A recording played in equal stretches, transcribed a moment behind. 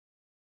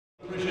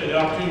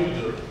opportunity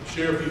to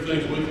share a few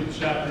things with you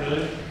this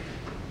afternoon.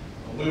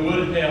 We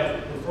would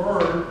have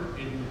preferred,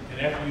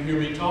 and after you hear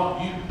me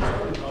talk, you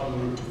certainly probably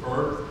would have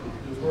preferred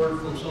to have heard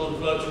from some of the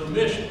folks from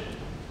Mission.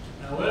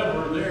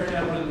 However, they're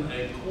having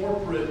a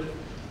corporate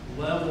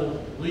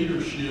level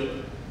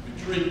leadership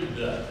retreat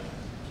today.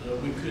 So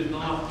we could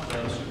not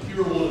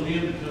secure one of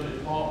them to come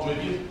and talk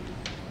with you.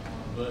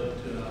 But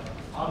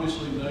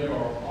obviously they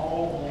are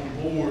all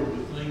on board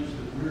with things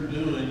that we're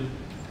doing in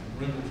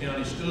Greenville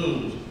County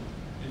Schools.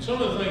 And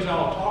some of the things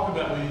I'll talk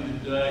about with you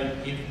today,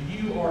 if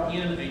you are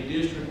in a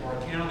district or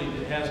a county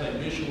that has a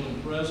Michelin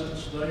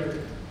presence there,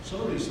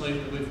 some of these things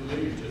will be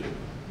familiar to you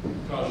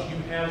because you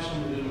have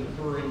some of them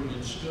occurring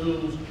in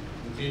schools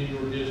within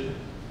your district.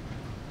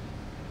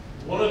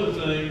 One of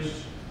the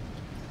things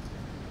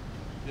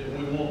that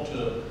we want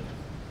to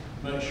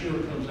make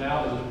sure comes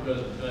out of this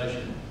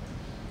presentation,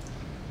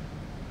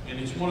 and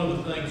it's one of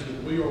the things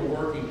that we are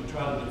working to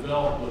try to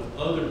develop with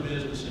other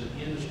business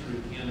and industry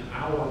in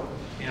our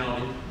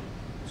county,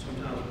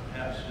 sometimes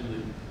perhaps in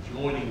the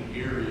adjoining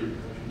area. As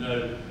you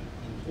know,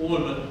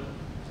 employment,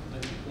 I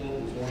think the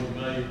point was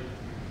already made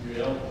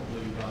very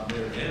eloquently by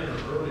Mayor Danner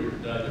earlier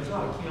today. There's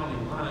not a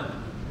county line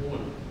to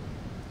employment,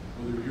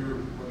 whether you're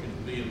working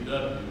for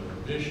BMW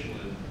or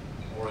Michelin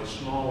or a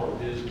smaller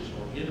business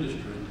or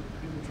industry.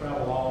 People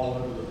travel all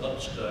over the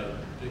Upstate,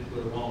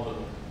 particularly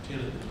along the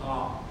 10 at the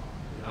top,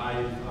 the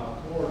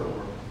I-85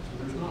 corridor.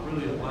 So there's not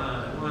really a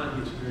line. That line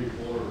gets very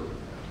blurred.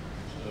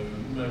 So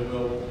you may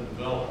well want to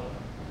develop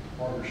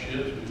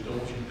partnerships. We just don't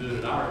want you to do it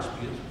at our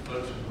expense with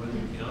folks in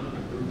Greenville County.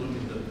 We're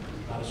looking to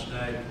try to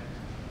snag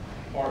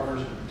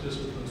partners and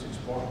participants in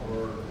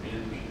Spartanburg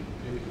and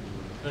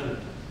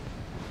Independent.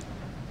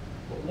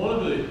 But one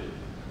of the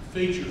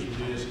features of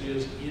this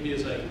is it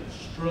is a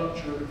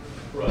structured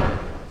approach.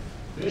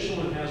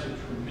 Michelin has a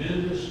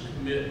tremendous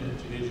commitment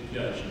to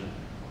education.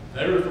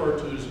 They refer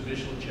to it as the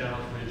Michelin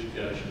Challenge for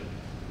Education.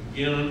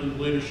 Again, under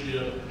the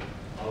leadership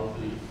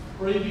of the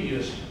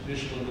previous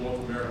Michelin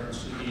North American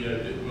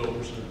CEO, Dick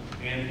Wilkerson,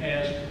 and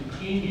has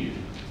continued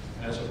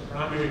as a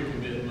primary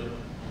commitment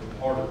on the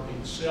part of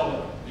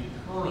excelling the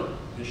current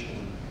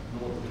Michelin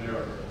North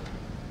America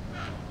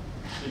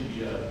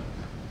CEO.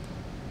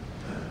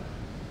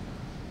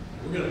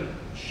 We're going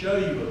to show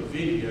you a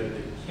video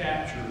that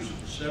captures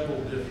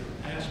several different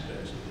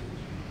aspects of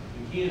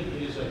this. Again,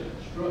 it is a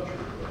structured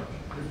approach.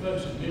 There are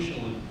folks at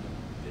Michelin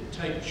that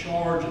take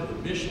charge of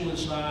the Michelin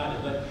side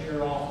and they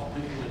pair off the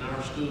people in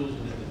our schools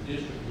and at the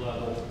district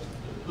level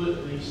to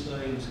put these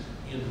things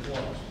in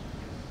place.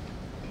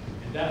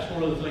 And that's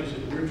one of the things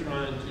that we're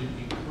trying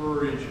to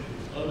encourage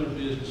with other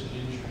business and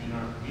industry in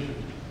our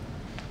community.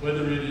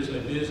 Whether it is a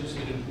business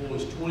that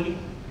employs 20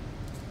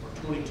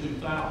 or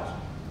 22,000,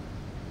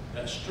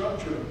 that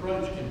structured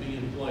approach can be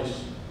in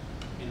place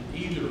in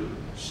either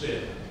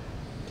setting.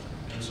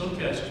 In some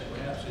cases,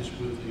 perhaps it's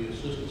with the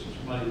assistance of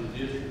somebody in the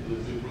district,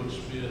 with Brooke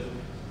Smith,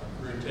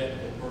 our career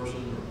technical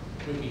person,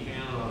 or Quickie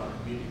Hannah, our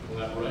community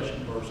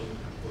collaboration person,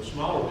 or a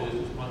smaller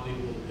business might need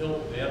a little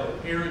help with that, or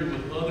pairing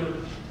with other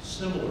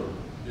similar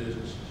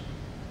businesses.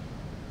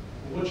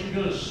 Well, what you're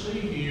going to see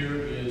here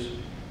is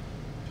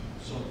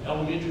some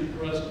elementary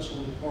presence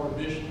on the part of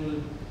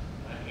Michelin,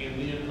 and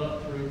then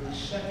up through the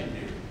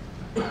secondary.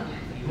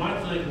 You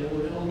might think,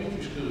 well, in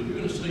elementary school, you're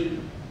going to see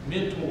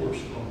mentors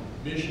from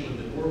Michelin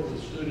that work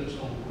with students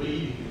on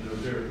reading,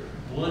 and they're their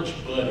lunch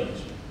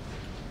buddies.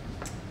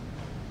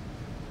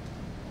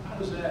 How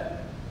does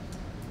that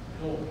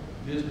help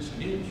business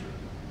and industry?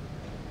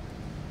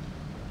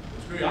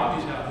 It's very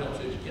obvious how it helps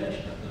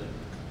education, I think.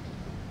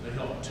 They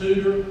help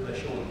tutor, they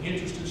show an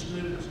interest in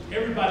students.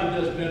 Everybody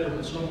does better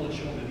when someone's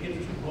showing an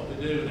interest in what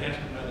they do and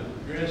asking how they're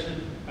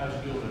progressing, how's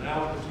it doing an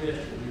algebra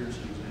test, or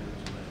literacy exams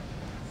today.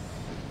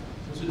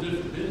 What's the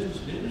difference in business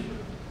and industry?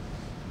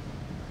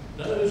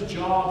 Those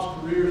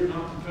jobs, careers, and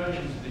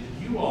occupations that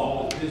you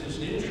all as business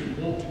and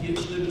industry want to get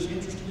students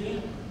interested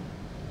in,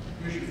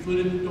 here's your foot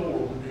in the door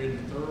when they're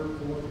in the 3rd,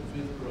 4th, and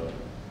 5th grade.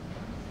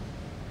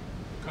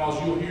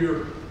 Because you'll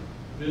hear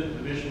the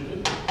Michelin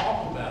people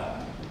talk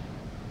about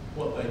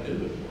what they do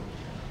at work.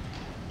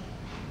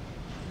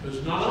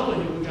 Because not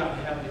only have we got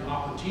to have the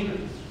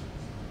opportunities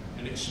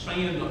and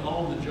expand the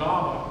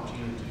on-the-job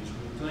opportunities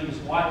with things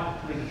like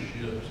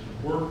apprenticeships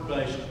and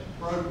work-based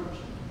programs.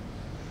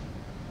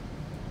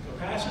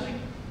 Capacity,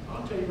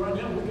 I'll tell you right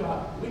now,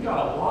 we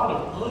got a lot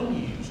of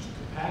unused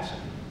capacity.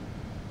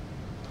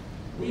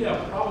 We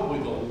have probably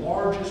the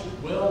largest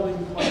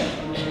welding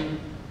classroom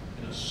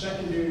in a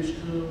secondary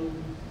school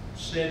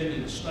setting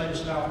in the state of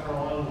South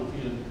Carolina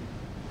within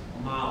a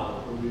mile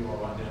of where we are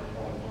right now,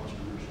 probably Monster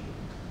School.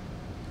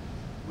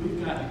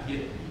 We've got to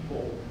get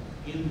people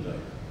in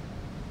there.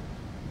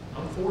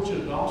 I'm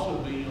fortunate to also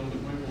be on the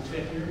Greenville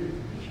Tech Area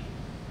Commission.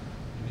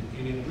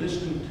 And in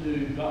listening to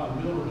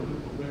Dr. Miller and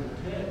the Greenville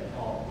Tech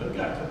talk, they've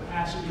got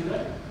capacity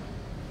there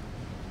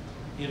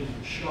in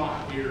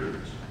shop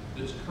areas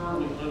that's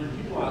currently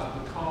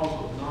underutilized because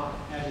of not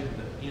having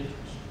the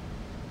interest.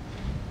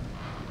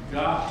 You've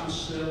got to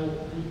sell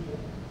people,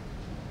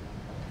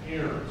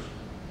 parents,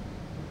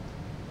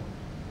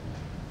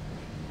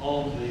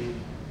 on the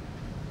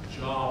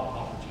job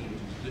opportunities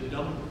that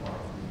don't require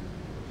food,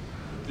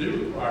 but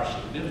do require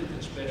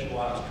significant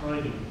specialized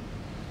training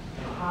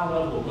and a high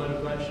level of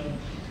motivation,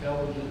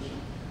 intelligence,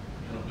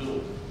 and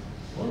ability.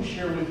 I want to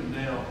share with you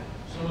now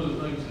some of the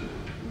things that the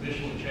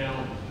Michelin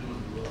Challenge is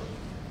doing for us.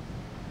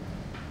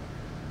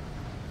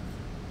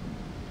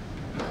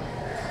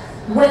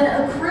 When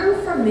a crew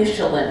from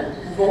Michelin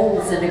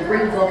rolls into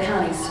Greenville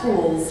County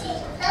schools,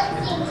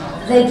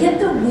 they get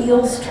the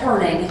wheels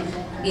turning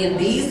in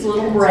these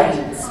little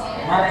brains.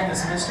 My name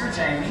is Mr.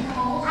 Jamie.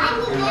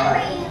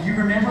 You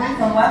remember me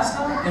from last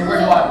time? And where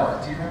do I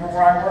work? Do you remember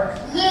where I work?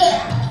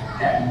 Yeah.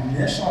 At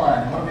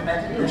Michelin. What do we make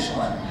at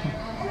Michelin?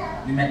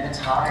 We make the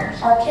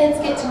tires. Our kids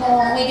get to know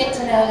them, we get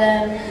to know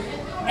them,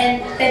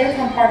 and they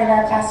become part of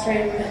our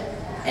classroom,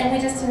 and we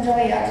just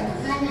enjoy it.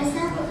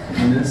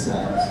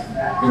 Vanessa?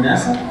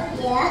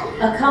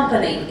 Yeah. A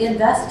company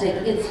investing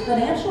its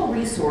financial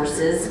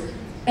resources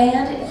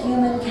and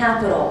human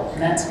capital.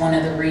 And that's one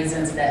of the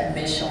reasons that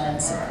Michelin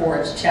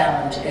supports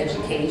challenge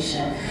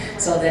education,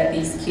 so that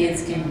these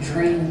kids can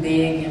dream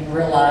big and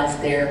realize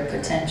their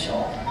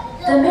potential.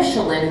 The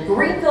Michelin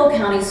Greenville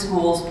County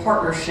Schools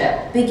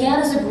partnership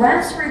began as a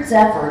grassroots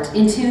effort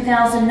in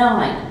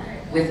 2009,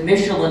 with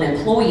Michelin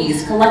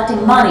employees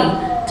collecting money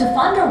to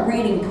fund a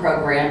reading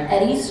program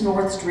at East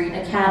North Street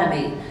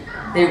Academy.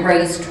 They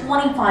raised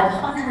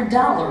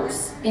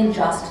 $2,500 in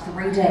just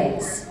 3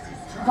 days.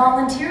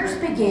 Volunteers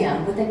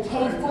began with a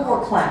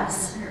K-4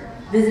 class,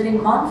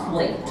 visiting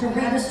monthly to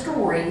read a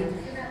story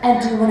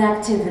and do an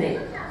activity.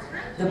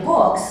 The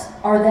books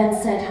are then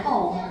sent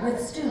home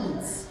with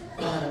students.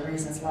 One of the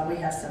reasons why we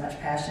have so much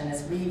passion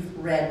is we've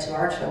read to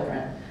our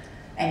children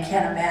and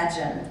can't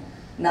imagine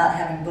not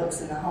having books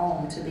in the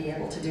home to be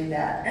able to do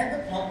that. And the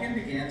pumpkin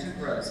began to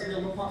grow. See, the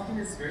little pumpkin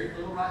is very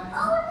little right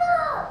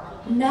now.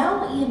 Oh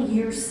Now in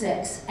year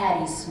 6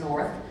 at East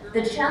North,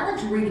 the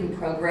Challenge Reading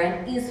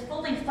Program is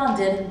fully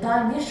funded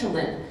by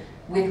Michelin,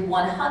 with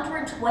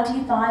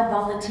 125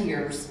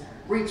 volunteers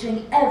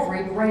reaching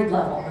every grade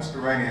level.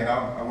 Mr. Rainey, and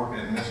I work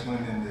at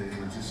Michelin in the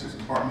logistics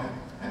department,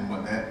 and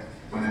what that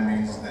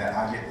means is that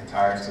I get the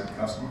tires to the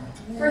customer.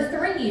 For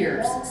 3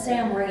 years,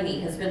 Sam Rainey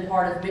has been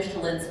part of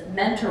Michelin's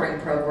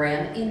mentoring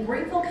program in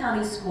Greenville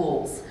County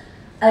schools,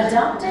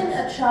 adopting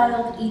a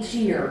child each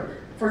year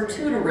for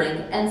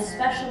tutoring and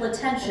special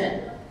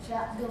attention.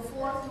 The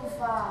 4 through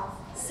 5.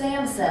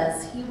 Sam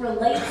says he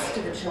relates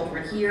to the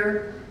children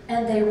here,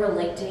 and they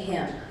relate to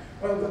him.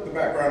 Well, the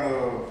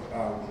background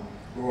of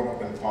growing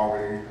up in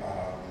poverty,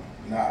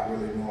 not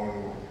really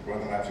knowing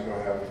whether or not you're going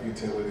to have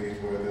utilities,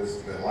 whether it's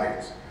the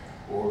lights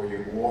or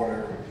your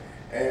water,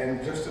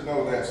 and just to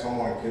know that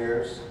someone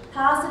cares.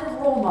 Positive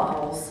role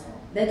models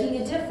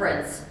making a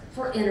difference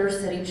for inner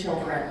city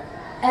children.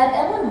 At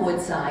Ellen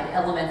Woodside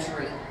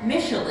Elementary,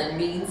 Michelin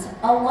means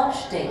a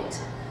lunch date.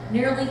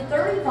 Nearly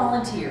 30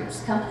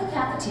 volunteers come to the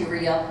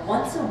cafeteria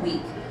once a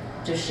week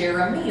to share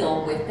a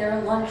meal with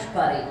their lunch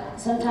buddy.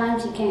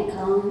 Sometimes he can't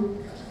come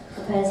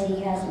because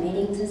he has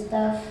meetings and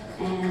stuff,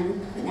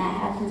 and when that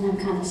happens, I'm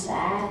kind of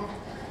sad.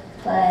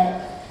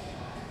 But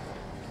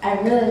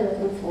I'm really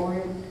looking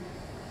forward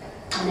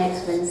to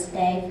next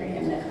Wednesday for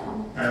him to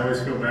come. I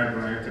always feel bad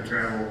when I have to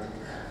travel,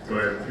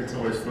 but it's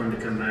always fun to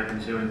come back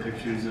and show him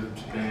pictures of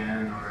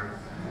Japan or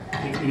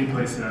any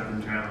place that I've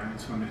been traveling.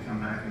 It's fun to come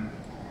back, and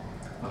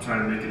I'll try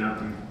to make it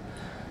up and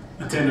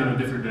attend on a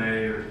different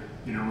day, or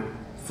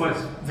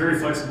very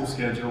flexible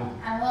schedule.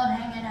 I love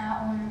hanging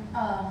out on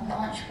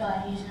lunch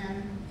buddies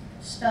and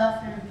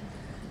stuff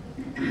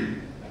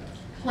and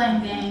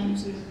playing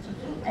games.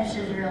 It's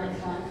just really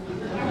fun.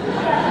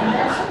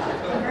 That's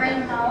the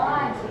dream of my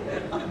life.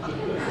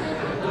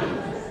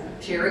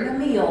 Sharing a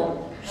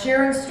meal,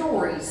 sharing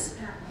stories,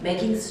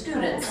 making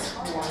students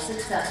more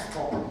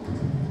successful.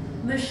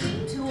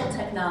 Machine Tool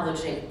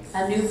Technology,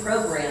 a new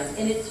program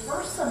in its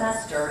first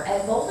semester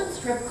at Golden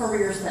Strip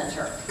Career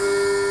Center.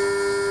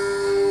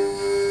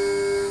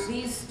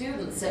 These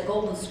students at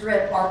Golden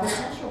Strip are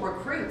potential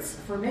recruits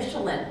for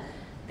Michelin.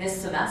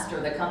 This semester,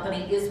 the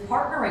company is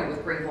partnering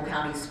with Greenville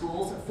County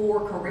Schools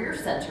for career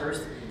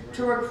centers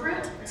to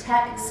recruit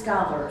tech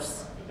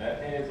scholars.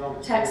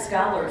 Tech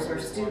scholars are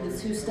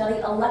students who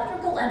study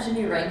electrical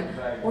engineering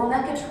or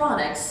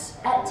mechatronics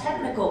at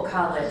technical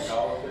college.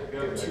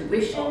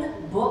 Tuition,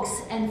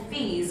 books, and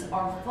fees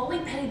are fully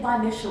paid by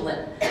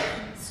Michelin.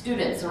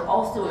 Students are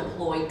also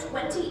employed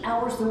 20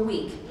 hours a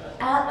week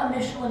at a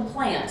Michelin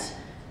plant,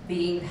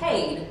 being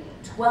paid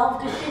 $12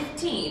 to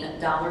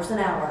 $15 an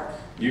hour.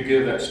 You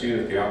give that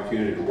student the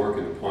opportunity to work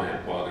in the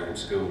plant while they're in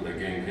school. They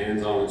gain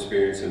hands-on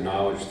experience and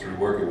knowledge through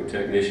working with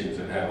technicians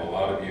that have a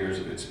lot of years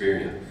of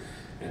experience.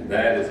 And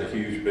that is a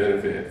huge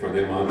benefit for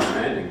them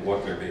understanding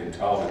what they're being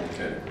taught in the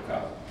technical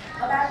college.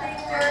 My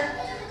sister,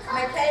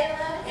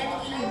 Michaela, and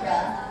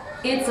Eva.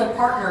 It's a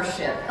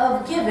partnership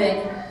of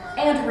giving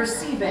and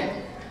receiving.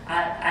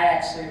 I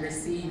actually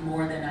receive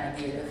more than I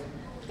give.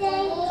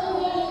 Thank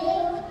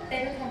you.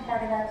 They become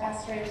part of our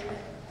classroom,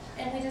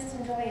 and we just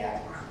enjoy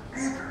it.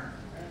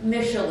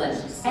 Michelin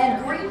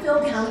and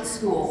Greenville County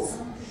Schools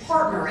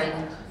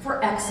partnering for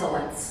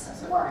excellence.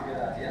 That's a pretty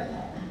good idea.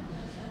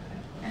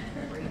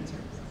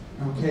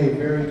 Okay,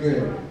 very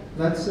good.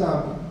 Let's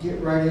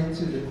get right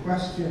into the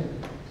question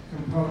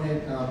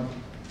component.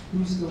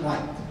 Who's the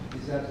light?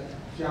 Is that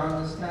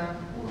John this time?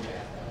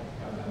 Okay.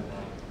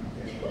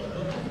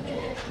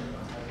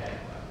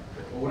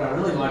 Well, what I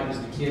really liked was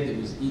the kid that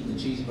was eating the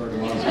cheeseburger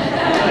while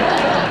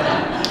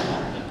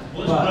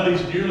Lunch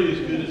buddy's nearly as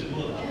good as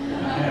lunch.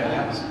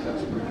 that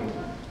was pretty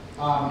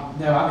cool.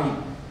 No, I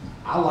mean,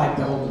 I like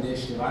the whole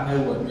initiative. I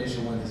know what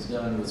Michelin has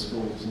done with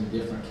schools in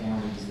different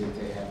counties that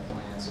they have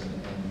plants, and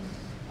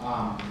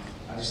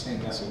I just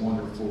think that's a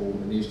wonderful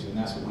initiative, and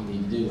that's what we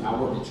need to do. I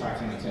worked at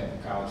Tri-County Technical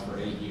College for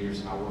 8 years,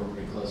 and I worked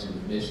very closely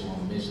with Michelin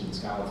on the Michelin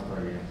Scholars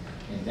Program,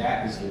 and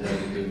that is the way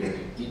to do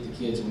it. Get the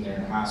kids when they're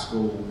in high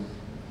school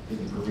in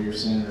the Career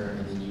Center,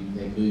 and then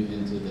they move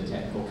into the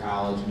technical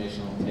college.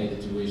 Michelin will pay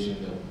the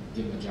tuition, they'll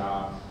give them a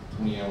job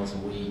 20 hours a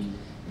week,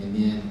 and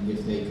then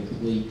if they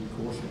complete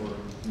coursework,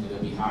 they'll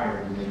be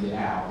hired when they get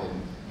out. And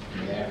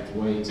the average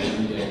wage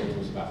in Greenville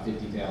was about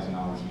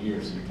 $50,000 a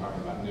year, so you're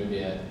talking about no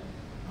debt.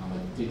 A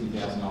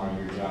 $50,000 a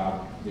year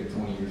job, they're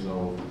 20 years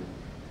old.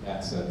 That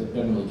doesn't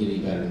really get any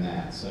better than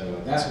that.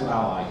 So that's what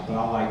I like, but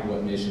I like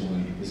what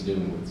Michelin is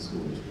doing with the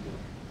school district.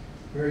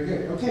 Very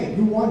good. Okay,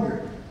 who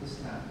wondered this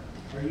time?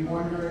 Are you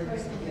wondering? But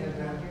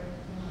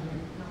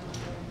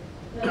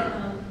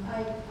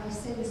I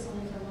say this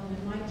only for a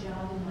moment. My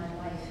job in my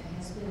life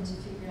has been to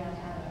figure out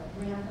how to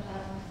ramp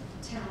up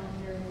talent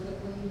very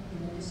quickly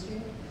in industry.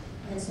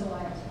 And so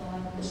I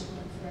applaud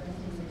Michelin for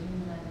everything they're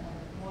doing.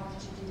 I've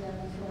watched you do that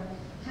before.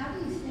 How do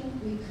you think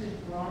we could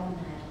broaden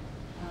that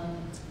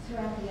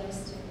throughout the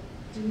Upstate?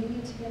 Do we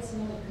need to get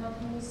some other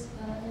companies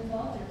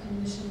involved, or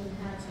can Michelin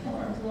have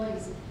more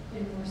employees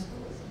in more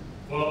schools?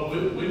 Well,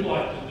 we'd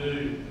like to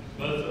do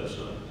both those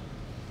things.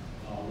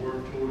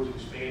 Work towards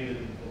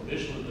expanding what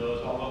Michelin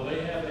does, although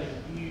they have a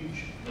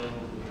huge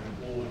number of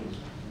employees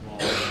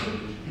involved.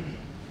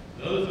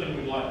 The other thing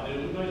we'd like to do,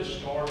 we made a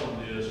start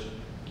on this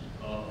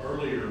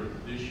earlier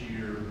this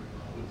year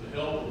with the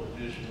help of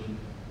Michelin.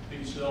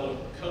 Pete Selleck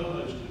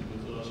co-hosted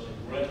with us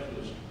a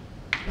breakfast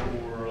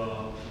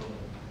for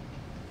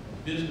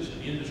business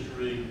and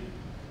industry.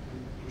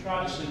 We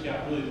tried to seek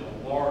out really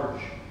a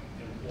large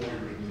employer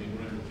in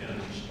Greenville County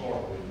to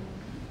start with.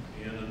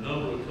 And a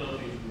number of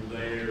companies were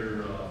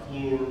there,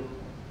 Fluor,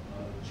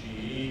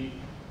 GE,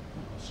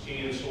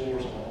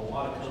 ScanSource, a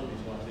lot of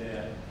companies like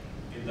that.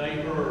 And they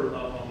heard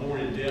a more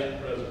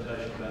in-depth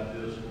presentation about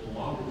this, a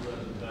longer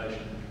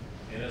presentation.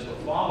 And as a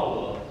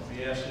follow-up, we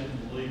asked them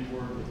to leave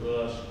word with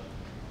us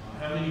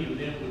how many of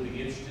them would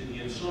be interested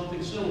in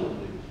something similar to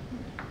this,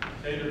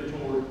 catered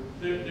toward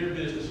their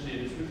business and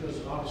industry, because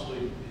obviously,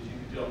 as you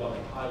can tell by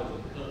the titles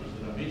of the companies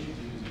that I mentioned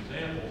to you as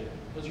examples,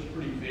 those are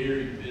pretty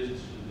varied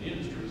businesses and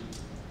industries,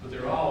 but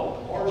they're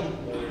all large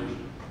employers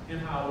in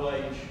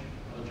high-wage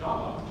job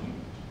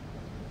opportunities.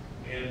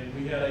 And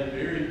we had a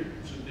very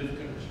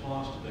significant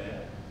response to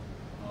that.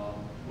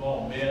 We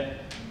all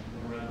met,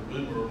 went around the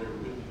room earlier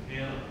with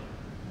Hannah,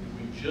 and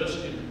we just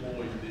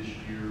employed this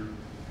year,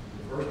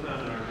 the first time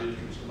in our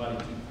district, somebody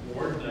to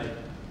coordinate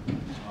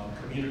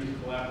community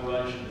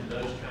collaboration and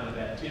those kind of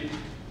activities.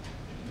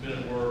 She's been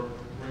at work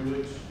 3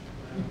 weeks,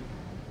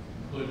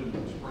 including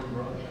spring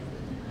break.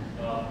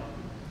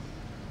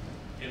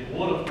 And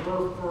one of her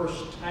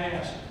first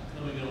tasks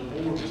coming on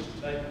board was to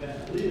take that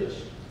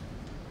list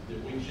that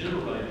we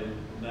generated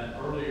from that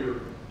earlier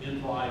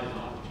invite and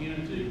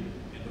opportunity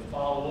and to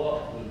follow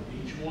up with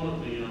each one of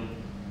them.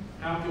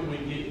 How can we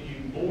get you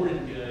more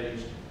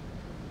engaged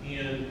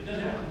in, it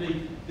doesn't have to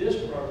be this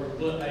program,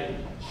 but a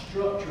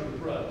structured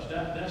approach.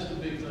 That's the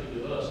big thing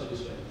to us,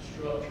 is a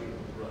structured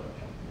approach.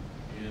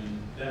 And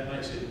that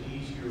makes it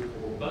easier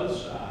for both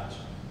sides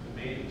to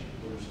manage,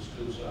 whether it's the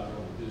school side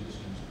or the business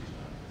industry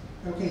side.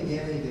 Okay,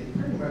 Danny, they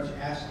pretty much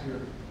asked your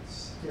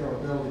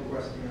scalability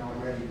question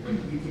already, but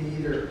you can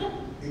either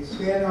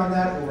expand on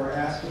that or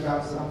ask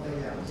about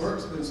something else.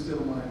 Burke's been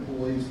stealing my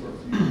employees for a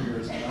few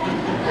years.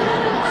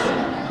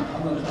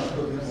 I'm going to try to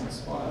put him on the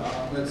spot.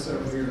 I've met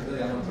several here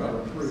today. I'm going to try to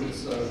recruit.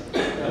 So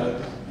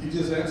you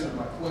just answered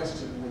my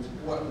question, which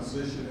what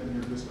position in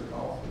your district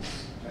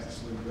office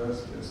actually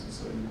does this? And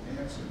so you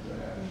answered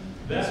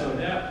that.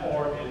 That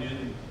part, and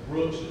then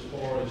Brooks, as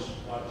far as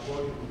like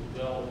working with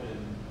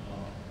developing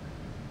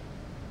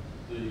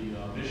the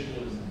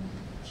Michelin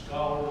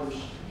scholars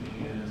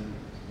and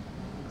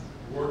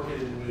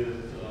working with,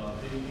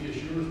 he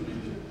assures me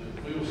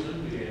that we will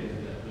soon be adding to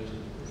that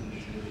business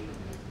apprenticeship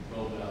and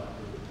rolled out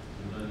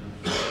the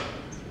names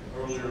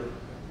earlier.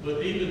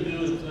 But even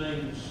doing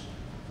things,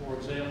 for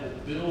example,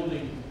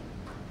 building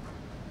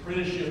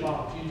apprenticeship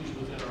opportunities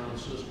within our own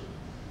system.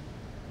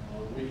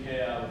 We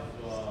have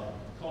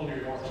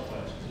culinary arts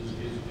classes,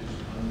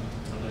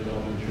 I know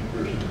y'all do your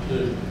person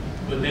too,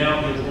 but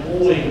now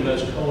employing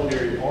those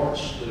culinary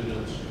arts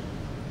students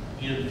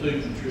in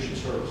food nutrition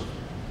services.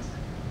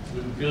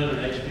 We've begun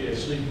an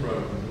HVAC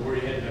program. We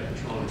already had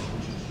mechatronics,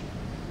 which is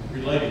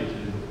related to it.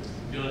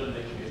 We've done an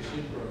HVAC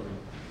program.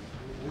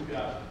 We've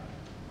got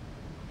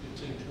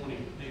 15, 20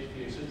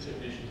 HVAC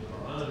technicians of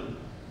our own.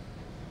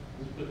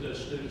 We put those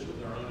students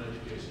with our own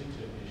HVAC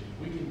technicians.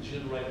 We can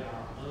generate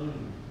our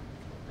own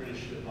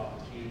apprenticeship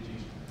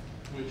opportunities,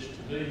 which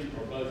to me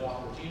are both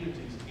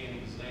opportunities and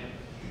examples.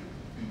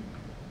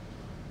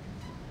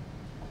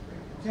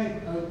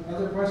 Okay,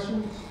 other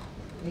questions?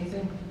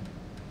 Anything?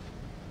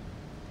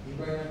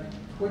 Anybody on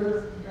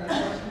Twitter got a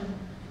question?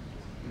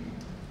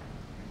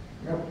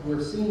 Nope,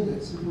 we're seeing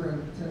that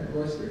Superintendent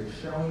Royster is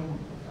showing,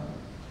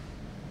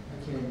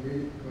 I can't even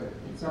read it, but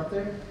it's up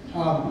there.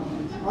 All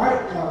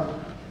right,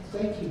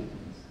 thank you.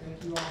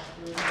 Thank you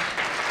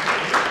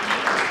all.